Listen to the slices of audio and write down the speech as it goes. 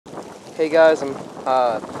Hey guys, I'm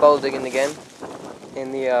bottle digging again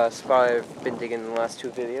in the spot I've been digging in the last two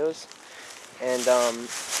videos, and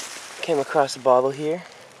came across a bottle here,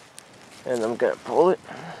 and I'm gonna pull it.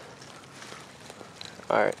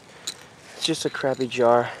 Alright, it's just a crappy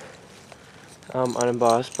jar,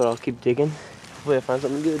 unembossed, but I'll keep digging. Hopefully I find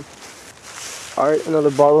something good. Alright,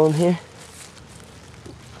 another bottle in here.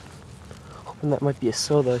 Hoping that might be a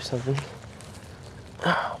soda or something.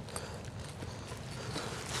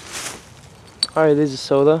 Alright, there's a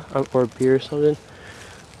soda, or a beer or something.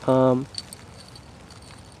 Alright,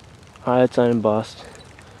 it's unembossed.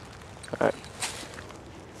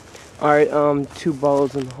 Alright, two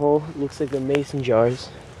bottles in the hole. Looks like they're mason jars.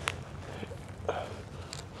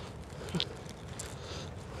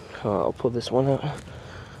 I'll pull this one out.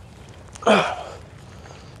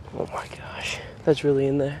 Oh my gosh, that's really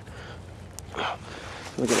in there.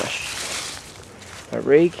 Look at my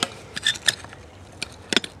rake.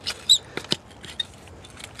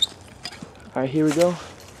 Alright, here we go.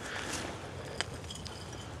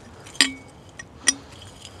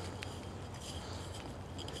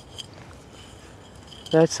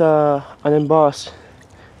 That's unembossed.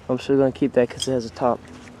 I'm still gonna keep that because it has a top.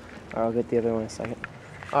 Alright, I'll get the other one in a second.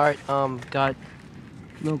 Alright, got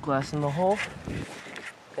milk glass in the hole.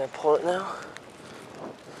 Gonna pull it now.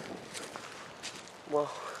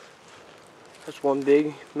 Well, that's one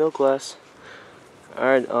big milk glass.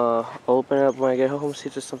 Alright, I'll open it up when I get home, see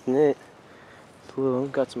if there's something in it. Blue,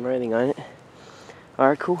 got some writing on it.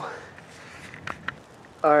 Alright, cool.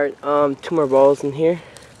 Alright, two more bottles in here.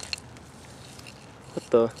 What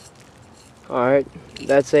the? Alright,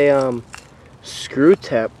 that's a screw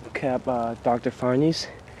cap, Dr. Farney's.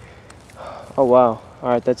 Oh wow,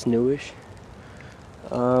 alright, that's newish.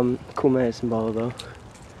 Cool medicine bottle though.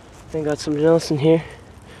 Then got something else in here.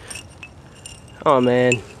 Oh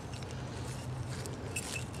man.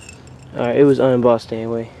 Alright, it was unembossed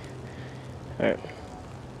anyway. Alright.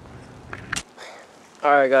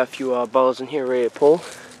 Alright, I got a few bottles in here ready to pull.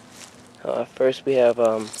 First we have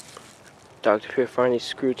Dr. Farney's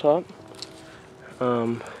screw top.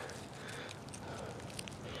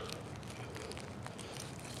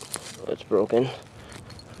 It's broken.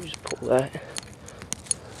 Just pull that.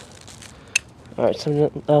 Alright,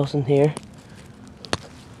 something else in here.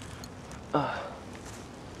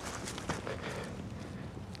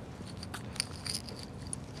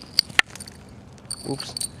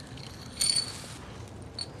 Oops.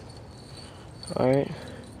 Alright.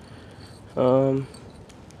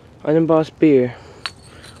 Unembossed beer.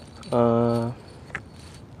 Little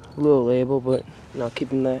label, but not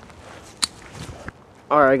keeping that.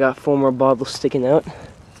 Alright, I got 4 more bottles sticking out.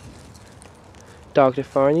 Dr.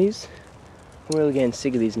 Farney's. I'm really getting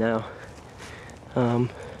sick of these now. Oh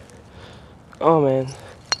man.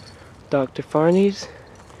 Dr. Farney's.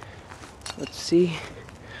 Let's see.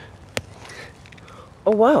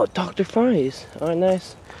 Oh wow, Dr. Farney's. Alright,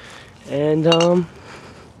 nice. And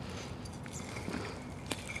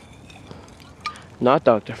not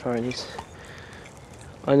Dr. Farney's.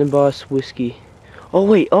 Unembossed whiskey. Oh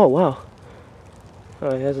wait, oh wow. Oh,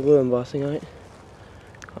 it has a little embossing on it.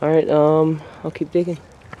 Alright, I'll keep digging.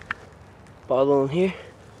 Bottle in here.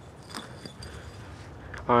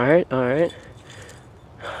 Alright.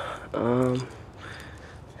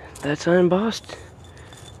 That's unembossed.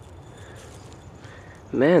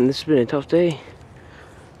 Man, this has been a tough day.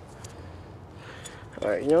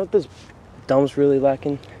 Alright, you know what this dump's really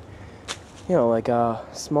lacking? You know, like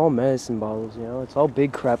small medicine bottles, you know? It's all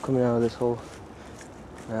big crap coming out of this hole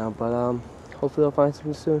now, but hopefully I'll find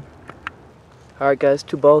something soon. Alright guys,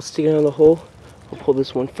 2 bottles sticking out of the hole. I'll pull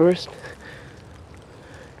this one first.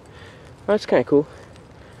 That's kinda cool.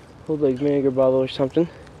 Hold like vinegar bottle or something.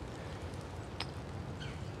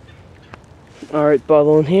 Alright,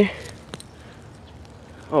 bottle in here.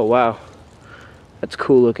 Oh wow. That's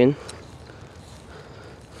cool looking.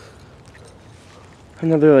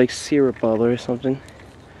 Another like syrup bottle or something.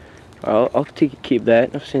 I'll keep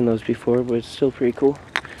that. I've seen those before, but it's still pretty cool.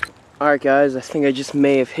 Alright guys, I think I just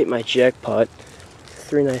may have hit my jackpot.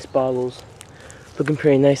 3 nice bottles. Looking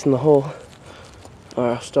pretty nice in the hole.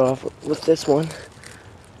 Alright, I'll start off with this one.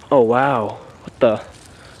 Oh wow. What the?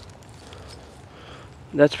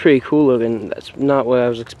 That's pretty cool looking. That's not what I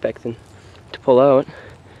was expecting to pull out.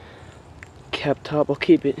 Cap top, I'll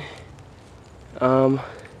keep it. Then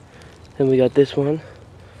we got this one.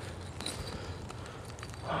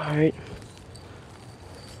 Alright.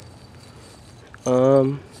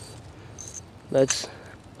 That's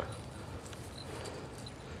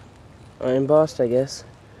unembossed, I guess.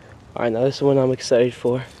 Alright, now this is one I'm excited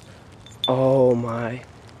for. Oh my.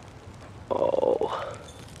 Oh.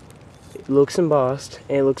 looks embossed,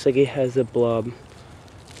 and it looks like it has a blob.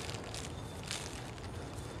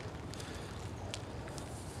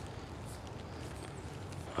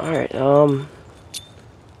 Alright, oh,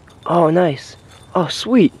 nice. Oh,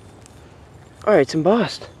 sweet. Alright, it's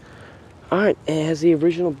embossed. Alright, and it has the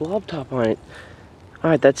original blob top on it.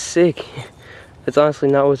 Alright, that's sick. That's honestly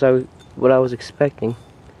not what I was expecting.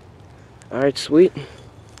 Alright, sweet.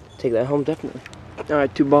 Take that home, definitely.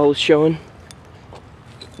 Alright, 2 bottles showing.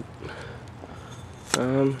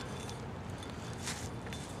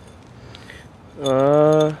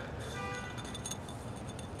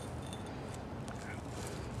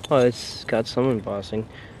 Oh, it's got some embossing.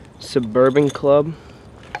 Suburban Club.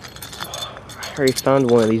 I already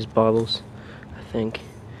found one of these bottles, I think.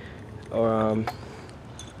 Or,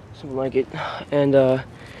 something like it. And,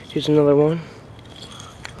 here's another one.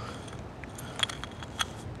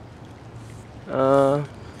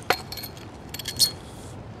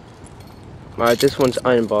 Alright, this one's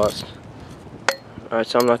unembossed. Alright,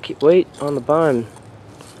 so I'm not wait, on the bottom.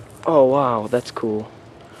 Oh, wow, that's cool.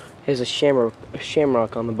 There's a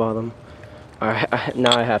shamrock on the bottom. Alright,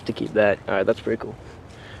 now I have to keep that. Alright, that's pretty cool.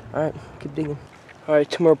 Alright, keep digging.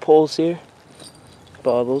 Alright, 2 more poles here.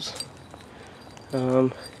 Bottles.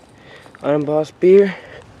 Unembossed beer.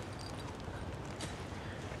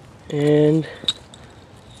 And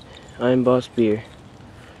unembossed beer.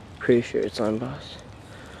 Pretty sure it's unembossed.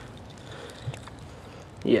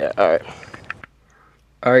 Yeah, alright.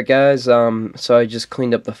 Alright guys, so I just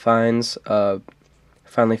cleaned up the finds.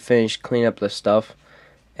 Finally finished cleaning up the stuff.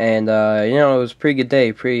 And, you know, it was a pretty good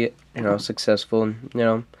day, pretty, you know, successful, you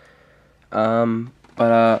know.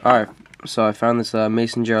 Alright, so I found this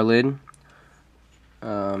mason jar lid.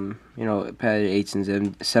 You know, padded 8s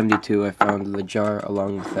and 72. I found the jar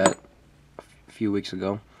along with that a few weeks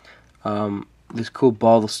ago. This cool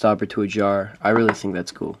bottle stopper to a jar. I really think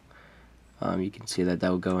that's cool. You can see that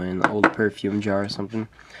would go in an old perfume jar or something.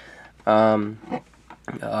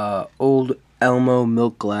 Old Elmo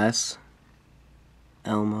milk glass.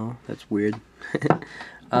 Elmo, that's weird.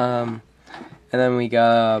 And then we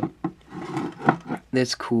got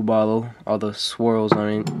this cool bottle, all those swirls on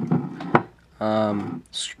it.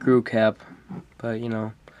 Screw cap, but you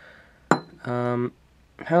know, I don't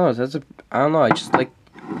know, I don't know,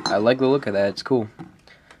 I like the look of that, it's cool.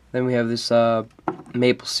 Then we have this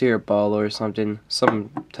maple syrup bottle or something,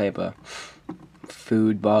 some type of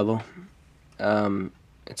food bottle. It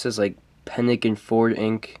says like Penick and Ford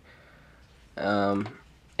Inc. Yeah,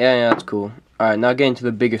 that's cool. Alright, now getting to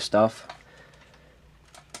the bigger stuff.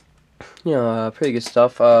 You know, pretty good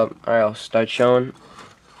stuff. Alright, I'll start showing.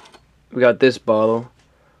 We got this bottle,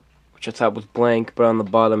 which I thought was blank, but on the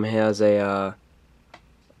bottom it has a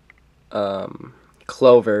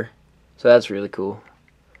clover, so that's really cool.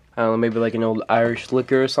 I don't know, maybe like an old Irish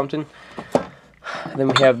liquor or something. Then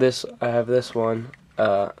we have this. I have this one.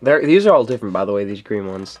 These are all different, by the way. These green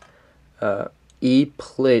ones. E.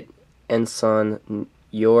 Plitt and Son,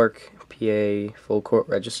 York, PA, full court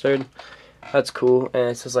registered. That's cool, and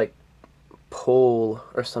it says like pole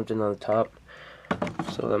or something on the top.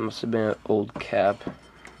 So that must have been an old cap.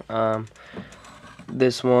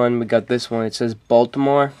 This one, we got this one. It says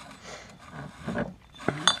Baltimore.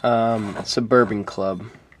 Suburban Club.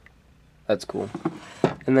 That's cool.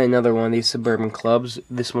 And then another one of these Suburban Clubs.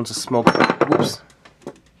 This one's a smoke. Whoops.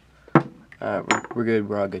 We're good.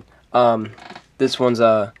 We're all good. This one's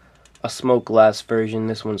a smoke glass version.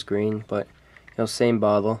 This one's green, but you know, same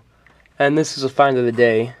bottle. And this is a find of the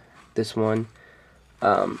day. This one.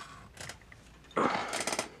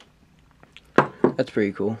 That's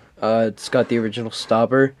pretty cool. It's got the original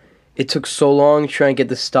stopper. It took so long trying to get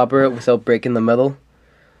the stopper out without breaking the metal.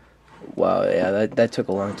 Wow, yeah, that took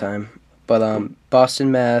a long time. But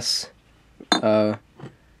Boston, Mass. You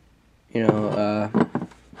know,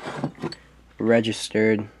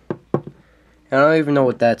 registered. I don't even know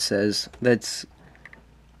what that says.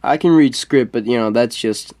 I can read script, but you know,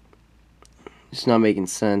 it's not making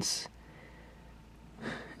sense.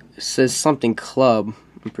 It says something club,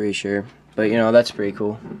 I'm pretty sure. But you know, that's pretty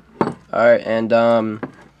cool. Alright, and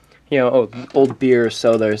you know, old beer or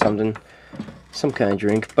soda or something. Some kind of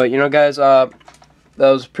drink. But you know guys, that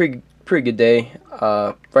was a pretty good day.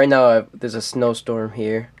 Right now there's a snowstorm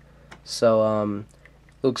here. So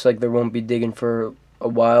looks like there won't be digging for a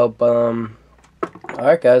while, but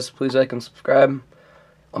alright guys, please like and subscribe.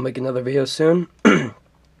 I'll make another video soon.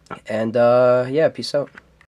 And yeah, peace out.